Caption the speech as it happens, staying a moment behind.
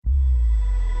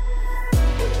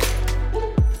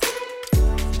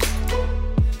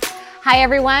Hi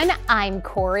everyone, I'm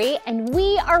Corey, and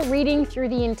we are reading through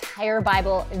the entire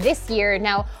Bible this year.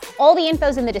 Now, all the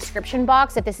info's in the description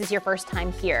box if this is your first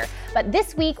time here. But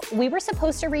this week, we were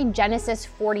supposed to read Genesis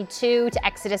 42 to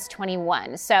Exodus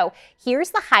 21. So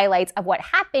here's the highlights of what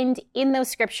happened in those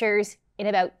scriptures in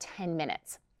about 10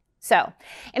 minutes. So,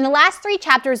 in the last 3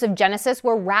 chapters of Genesis,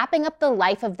 we're wrapping up the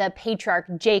life of the patriarch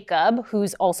Jacob,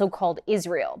 who's also called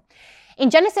Israel. In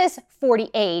Genesis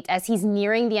 48, as he's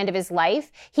nearing the end of his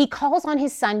life, he calls on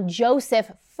his son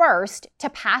Joseph first to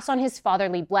pass on his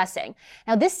fatherly blessing.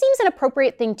 Now, this seems an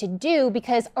appropriate thing to do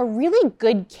because a really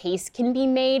good case can be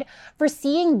made for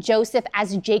seeing Joseph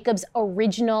as Jacob's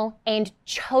original and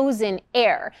chosen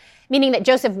heir, meaning that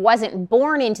Joseph wasn't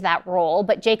born into that role,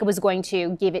 but Jacob was going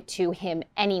to give it to him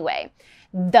anyway,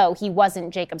 though he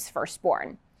wasn't Jacob's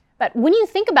firstborn. But when you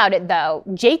think about it, though,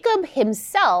 Jacob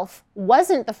himself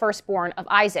wasn't the firstborn of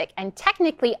Isaac, and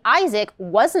technically Isaac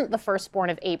wasn't the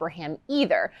firstborn of Abraham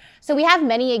either. So we have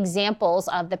many examples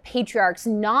of the patriarchs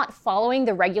not following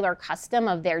the regular custom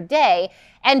of their day,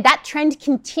 and that trend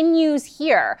continues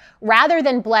here. Rather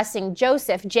than blessing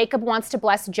Joseph, Jacob wants to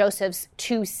bless Joseph's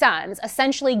 2 sons,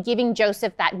 essentially giving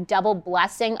Joseph that double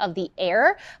blessing of the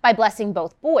heir by blessing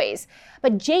both boys.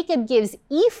 But Jacob gives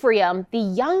Ephraim, the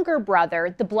younger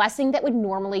brother, the blessing that would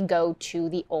normally go to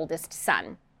the oldest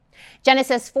son.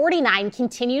 Genesis 49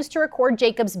 continues to record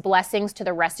Jacob's blessings to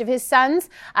the rest of his sons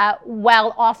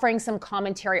while offering some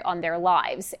commentary on their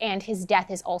lives, and his death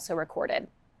is also recorded.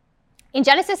 In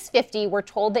Genesis 50, we're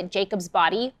told that Jacob's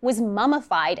body was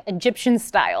mummified Egyptian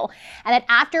style, and that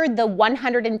after the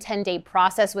 110-day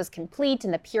process was complete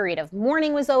and the period of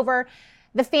mourning was over,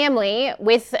 the family,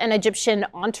 with an Egyptian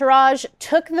entourage,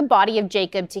 took the body of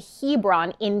Jacob to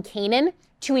Hebron in Canaan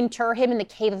to inter him in the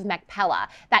cave of Machpelah,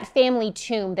 that family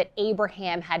tomb that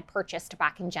Abraham had purchased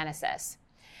back in Genesis.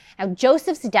 Now,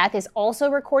 Joseph's death is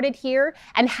also recorded here,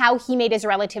 and how he made his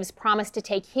relatives promise to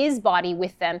take his body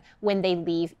with them when they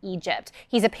leave Egypt.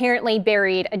 He's apparently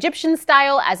buried Egyptian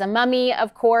style as a mummy,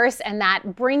 of course, and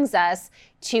that brings us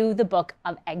to the book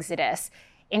of Exodus.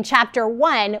 In chapter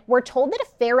 1, we're told that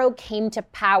a pharaoh came to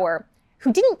power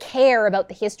who didn't care about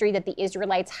the history that the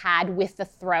Israelites had with the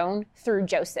throne through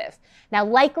Joseph. Now,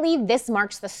 likely this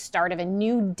marks the start of a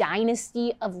new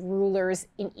dynasty of rulers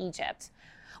in Egypt.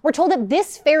 We're told that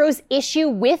this pharaoh's issue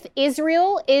with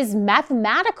Israel is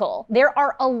mathematical. There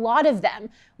are a lot of them.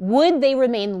 Would they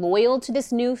remain loyal to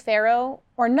this new pharaoh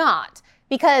or not?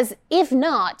 Because if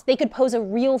not, they could pose a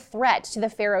real threat to the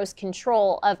pharaoh's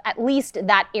control of at least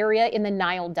that area in the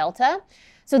Nile Delta.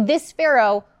 So this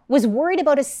pharaoh was worried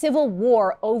about a civil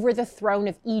war over the throne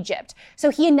of Egypt. So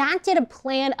he enacted a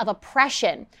plan of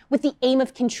oppression with the aim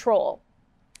of control.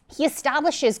 He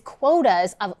establishes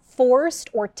quotas of forced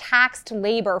or taxed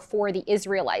labor for the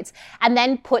Israelites, and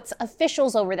then puts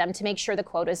officials over them to make sure the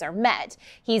quotas are met.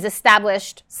 He's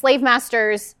established slave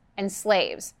masters and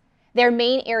slaves. Their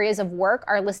main areas of work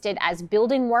are listed as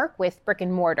building work with brick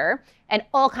and mortar and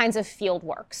all kinds of field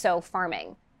work, so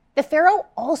farming. The pharaoh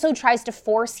also tries to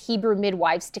force Hebrew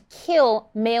midwives to kill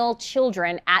male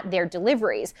children at their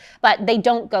deliveries, but they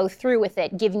don't go through with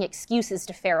it, giving excuses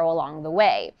to Pharaoh along the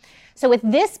way. So with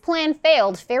this plan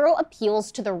failed, Pharaoh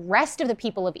appeals to the rest of the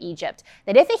people of Egypt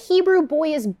that if a Hebrew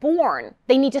boy is born,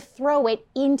 they need to throw it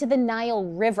into the Nile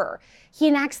River. He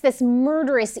enacts this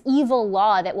murderous, evil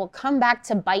law that will come back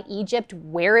to bite Egypt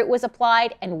where it was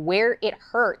applied and where it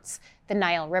hurts, the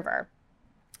Nile River.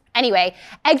 Anyway,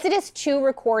 Exodus 2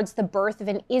 records the birth of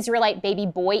an Israelite baby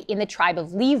boy in the tribe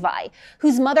of Levi,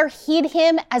 whose mother hid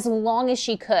him as long as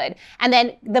she could. And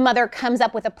then the mother comes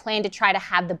up with a plan to try to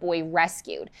have the boy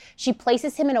rescued. She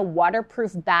places him in a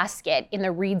waterproof basket in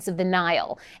the reeds of the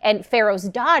Nile. And Pharaoh's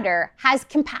daughter has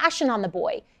compassion on the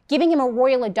boy, giving him a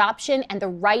royal adoption and the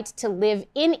right to live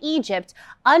in Egypt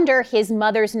under his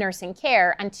mother's nursing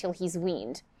care until he's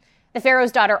weaned. The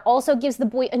Pharaoh's daughter also gives the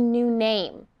boy a new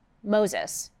name,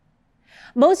 Moses.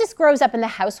 Moses grows up in the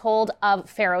household of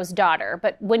Pharaoh's daughter,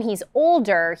 but when he's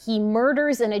older, he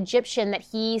murders an Egyptian that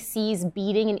he sees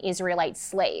beating an Israelite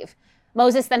slave.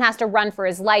 Moses then has to run for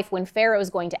his life when Pharaoh is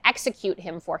going to execute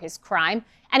him for his crime,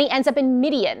 and he ends up in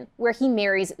Midian, where he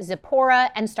marries Zipporah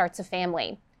and starts a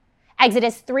family.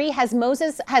 Exodus 3 has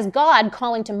God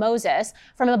calling to Moses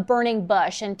from a burning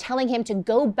bush and telling him to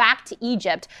go back to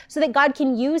Egypt so that God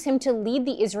can use him to lead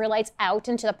the Israelites out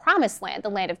into the promised land, the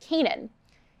land of Canaan.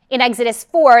 In Exodus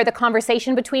 4, the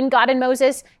conversation between God and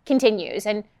Moses continues,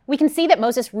 and We can see that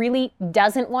Moses really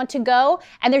doesn't want to go,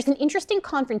 and there's an interesting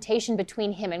confrontation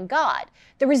between him and God.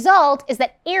 The result is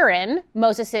that Aaron,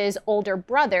 Moses' older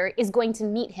brother, is going to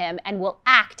meet him and will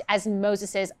act as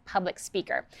Moses' public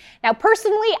speaker. Now,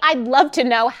 personally, I'd love to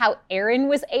know how Aaron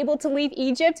was able to leave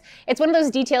Egypt. It's one of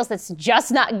those details that's just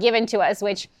not given to us,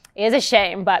 which is a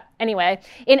shame, but anyway.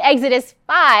 In Exodus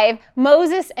 5,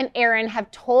 Moses and Aaron have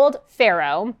told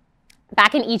Pharaoh,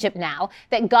 back in Egypt now,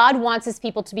 that God wants his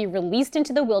people to be released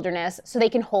into the wilderness so they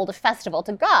can hold a festival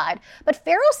to God. But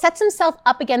Pharaoh sets himself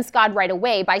up against God right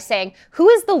away by saying, "Who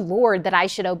is the Lord that I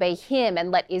should obey him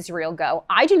and let Israel go?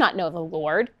 I do not know the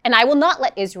Lord, and I will not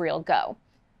let Israel go."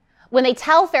 When they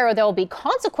tell Pharaoh there will be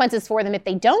consequences for them if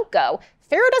they don't go,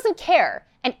 Pharaoh doesn't care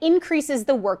and increases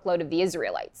the workload of the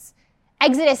Israelites.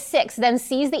 Exodus 6 then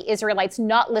sees the Israelites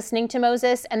not listening to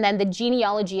Moses, and then the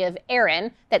genealogy of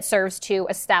Aaron that serves to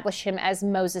establish him as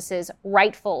Moses'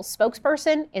 rightful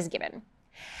spokesperson is given.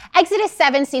 Exodus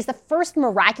 7 sees the first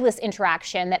miraculous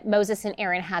interaction that Moses and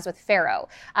Aaron has with Pharaoh.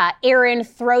 Aaron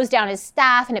throws down his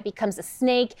staff and it becomes a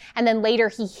snake, and then later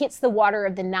he hits the water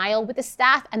of the Nile with the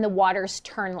staff and the waters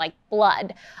turn like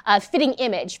blood, a fitting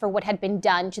image for what had been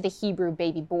done to the Hebrew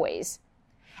baby boys.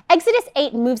 Exodus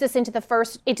 8 moves us into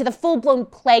the full-blown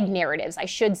plague narratives, I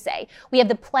should say. We have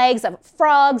the plagues of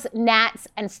frogs, gnats,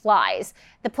 and flies.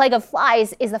 The plague of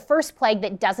flies is the first plague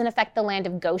that doesn't affect the land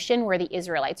of Goshen where the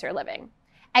Israelites are living.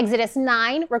 Exodus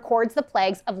 9 records the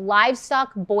plagues of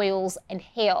livestock, boils, and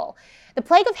hail. The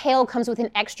plague of hail comes with an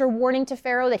extra warning to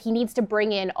Pharaoh that he needs to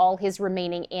bring in all his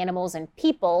remaining animals and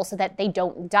people so that they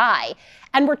don't die.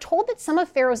 And we're told that some of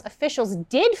Pharaoh's officials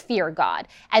did fear God,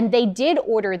 and they did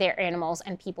order their animals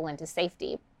and people into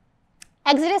safety.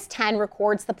 Exodus 10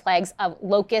 records the plagues of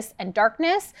locusts and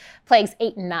darkness, plagues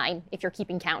 8 and 9, if you're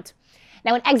keeping count.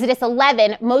 Now in Exodus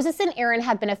 11, Moses and Aaron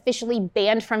have been officially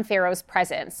banned from Pharaoh's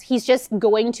presence. He's just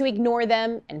going to ignore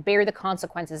them and bear the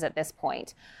consequences at this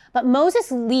point. But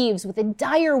Moses leaves with a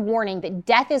dire warning that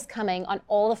death is coming on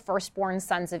all the firstborn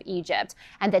sons of Egypt,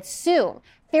 and that soon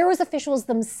Pharaoh's officials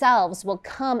themselves will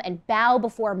come and bow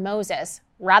before Moses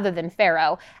rather than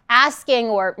Pharaoh, asking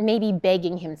or maybe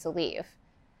begging him to leave.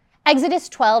 Exodus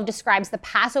 12 describes the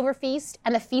Passover feast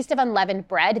and the Feast of Unleavened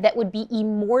Bread that would be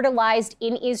immortalized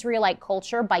in Israelite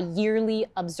culture by yearly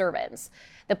observance.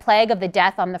 The plague of the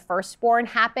death on the firstborn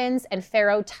happens, and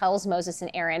Pharaoh tells Moses and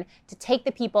Aaron to take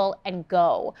the people and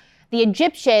go. The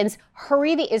Egyptians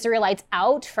hurry the Israelites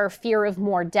out for fear of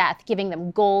more death, giving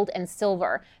them gold and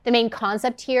silver. The main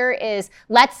concept here is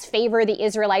let's favor the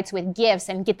Israelites with gifts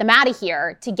and get them out of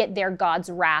here to get their God's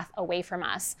wrath away from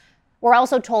us. We're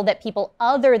also told that people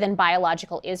other than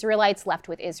biological Israelites left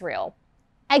with Israel.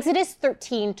 Exodus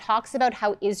 13 talks about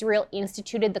how Israel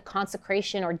instituted the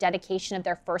consecration or dedication of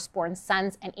their firstborn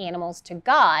sons and animals to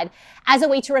God as a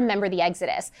way to remember the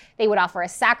Exodus. They would offer a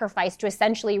sacrifice to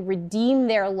essentially redeem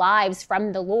their lives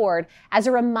from the Lord as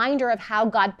a reminder of how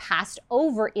God passed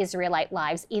over Israelite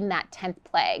lives in that 10th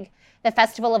plague. The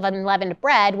Festival of Unleavened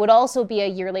Bread would also be a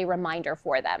yearly reminder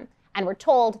for them. And we're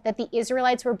told that the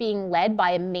Israelites were being led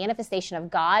by a manifestation of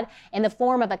God in the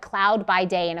form of a cloud by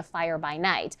day and a fire by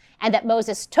night, and that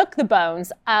Moses took the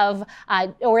bones of,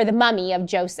 or the mummy of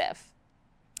Joseph.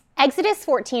 Exodus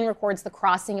 14 records the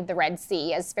crossing of the Red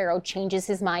Sea as Pharaoh changes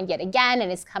his mind yet again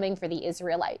and is coming for the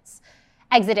Israelites.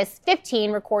 Exodus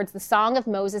 15 records the song of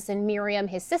Moses and Miriam,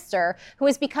 his sister, who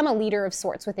has become a leader of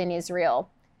sorts within Israel.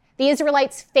 The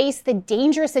Israelites face the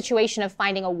dangerous situation of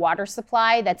finding a water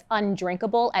supply that's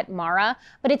undrinkable at Marah,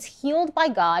 but it's healed by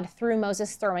God through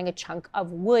Moses throwing a chunk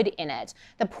of wood in it.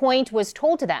 The point was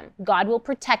told to them, God will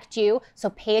protect you, so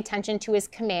pay attention to his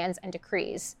commands and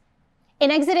decrees.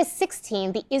 In Exodus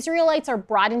 16, the Israelites are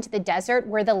brought into the desert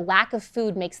where the lack of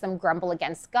food makes them grumble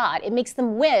against God. It makes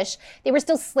them wish they were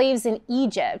still slaves in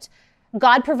Egypt.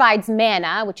 God provides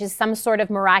manna, which is some sort of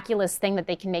miraculous thing that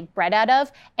they can make bread out of,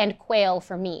 and quail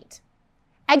for meat.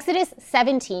 Exodus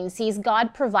 17 sees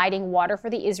God providing water for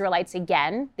the Israelites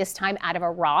again, this time out of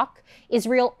a rock.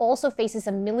 Israel also faces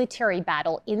a military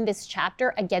battle in this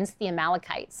chapter against the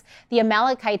Amalekites. The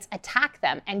Amalekites attack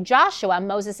them, and Joshua,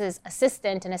 Moses'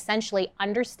 assistant and essentially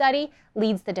understudy,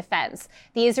 leads the defense.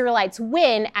 The Israelites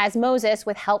win as Moses,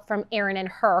 with help from Aaron and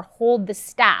Hur, hold the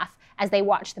staff as they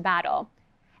watch the battle.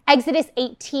 Exodus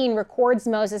 18 records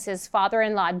Moses'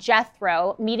 father-in-law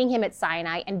Jethro meeting him at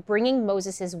Sinai and bringing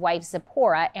Moses' wife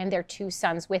Zipporah and their 2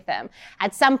 sons with him.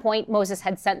 At some point, Moses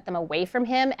had sent them away from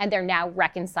him, and they're now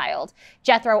reconciled.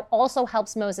 Jethro also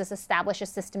helps Moses establish a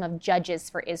system of judges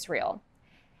for Israel.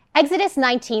 Exodus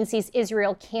 19 sees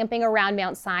Israel camping around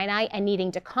Mount Sinai and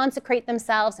needing to consecrate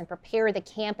themselves and prepare the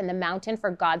camp in the mountain for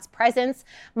God's presence.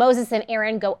 Moses and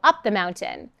Aaron go up the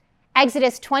mountain.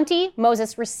 Exodus 20,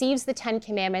 Moses receives the 10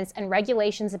 commandments and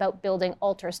regulations about building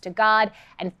altars to God.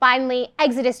 And finally,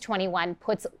 Exodus 21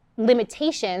 puts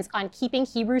limitations on keeping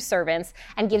Hebrew servants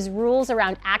and gives rules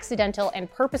around accidental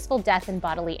and purposeful death and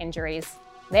bodily injuries.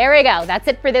 There we go. That's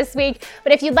it for this week.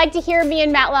 But if you'd like to hear me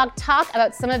and Matlock talk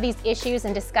about some of these issues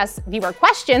and discuss viewer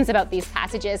questions about these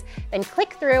passages, then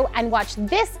click through and watch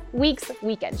this week's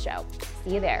Weekend Show.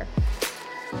 See you there.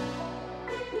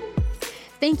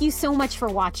 Thank you so much for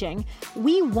watching.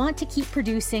 We want to keep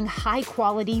producing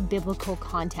high-quality biblical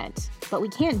content, but we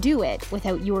can't do it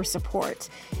without your support.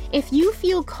 If you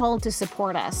feel called to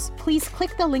support us, please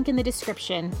click the link in the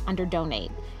description under Donate.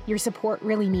 Your support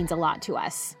really means a lot to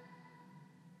us.